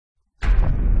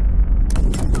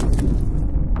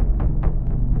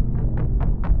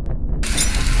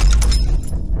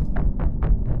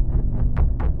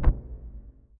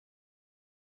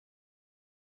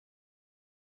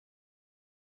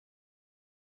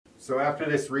So after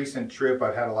this recent trip,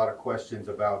 I've had a lot of questions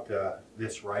about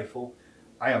this rifle.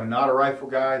 I am not a rifle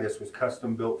guy. This was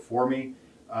custom built for me.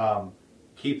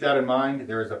 Keep that in mind.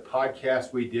 There is a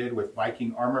podcast we did with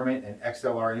Viking Armament and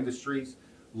XLR Industries.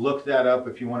 Look that up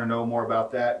if you want to know more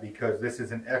about that, because this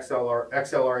is an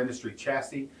XLR Industry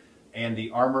chassis, and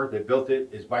the armor that built it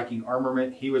is Viking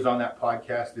Armament. He was on that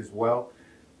podcast as well.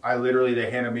 They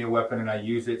handed me a weapon and I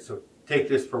use it, so take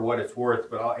this for what it's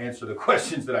worth, but I'll answer the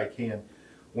questions that I can.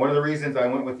 One of the reasons I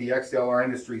went with the XLR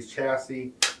Industries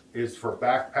chassis is for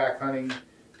backpack hunting.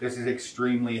 This is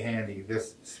extremely handy.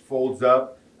 This folds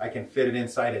up. I can fit it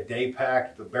inside a day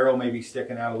pack. The barrel may be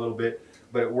sticking out a little bit,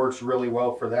 but it works really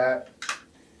well for that.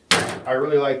 I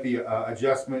really like the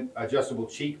adjustable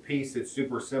cheek piece. It's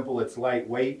super simple. It's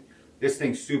lightweight. This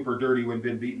thing's super dirty. We've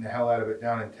been beating the hell out of it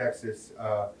down in Texas,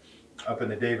 up in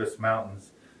the Davis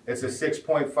Mountains. It's a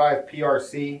 6.5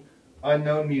 PRC.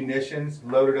 Unknown Munitions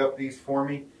loaded up these for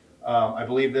me. I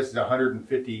believe this is a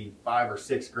 155 or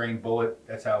 6 grain bullet.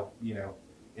 That's how,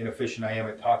 inefficient I am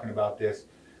at talking about this.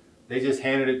 They just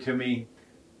handed it to me.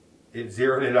 It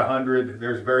zeroed at 100.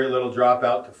 There's very little drop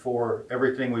out to 4.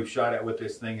 Everything we've shot at with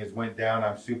this thing has went down.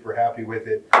 I'm super happy with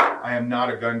it. I am not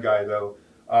a gun guy though.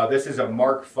 This is a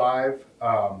Mark V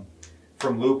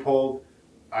from Loophole.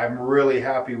 I'm really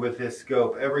happy with this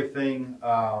scope. Everything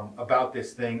about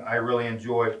this thing I really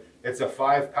enjoy. It's a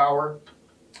 5 power.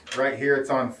 Right here it's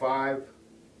on 5.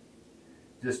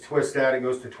 Just twist that, it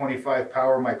goes to 25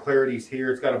 power. My clarity's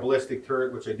here. It's got a ballistic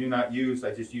turret, which I do not use.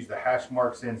 I just use the hash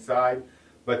marks inside.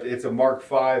 But it's a Mark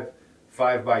V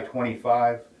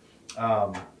 5x25.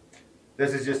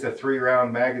 This is just a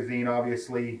 3-round magazine,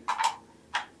 obviously.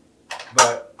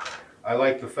 But I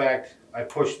like the fact I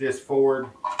push this forward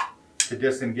to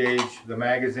disengage the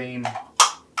magazine.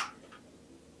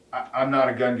 I'm not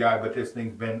a gun guy, but this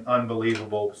thing's been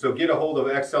unbelievable. So get a hold of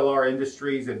XLR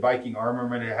Industries and Viking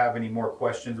Armament if you have any more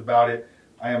questions about it.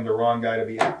 I am the wrong guy to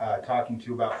be talking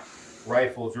to about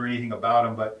rifles or anything about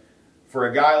them. But for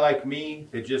a guy like me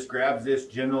that just grabs this,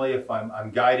 generally if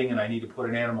I'm guiding and I need to put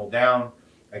an animal down,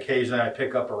 occasionally I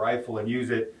pick up a rifle and use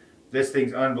it. This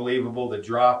thing's unbelievable. The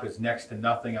drop is next to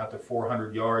nothing out to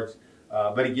 400 yards.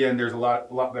 But again, there's a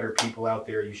lot better people out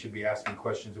there you should be asking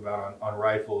questions about on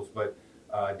rifles. But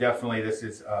definitely this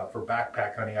is for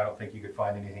backpack hunting. I don't think you could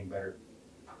find anything better.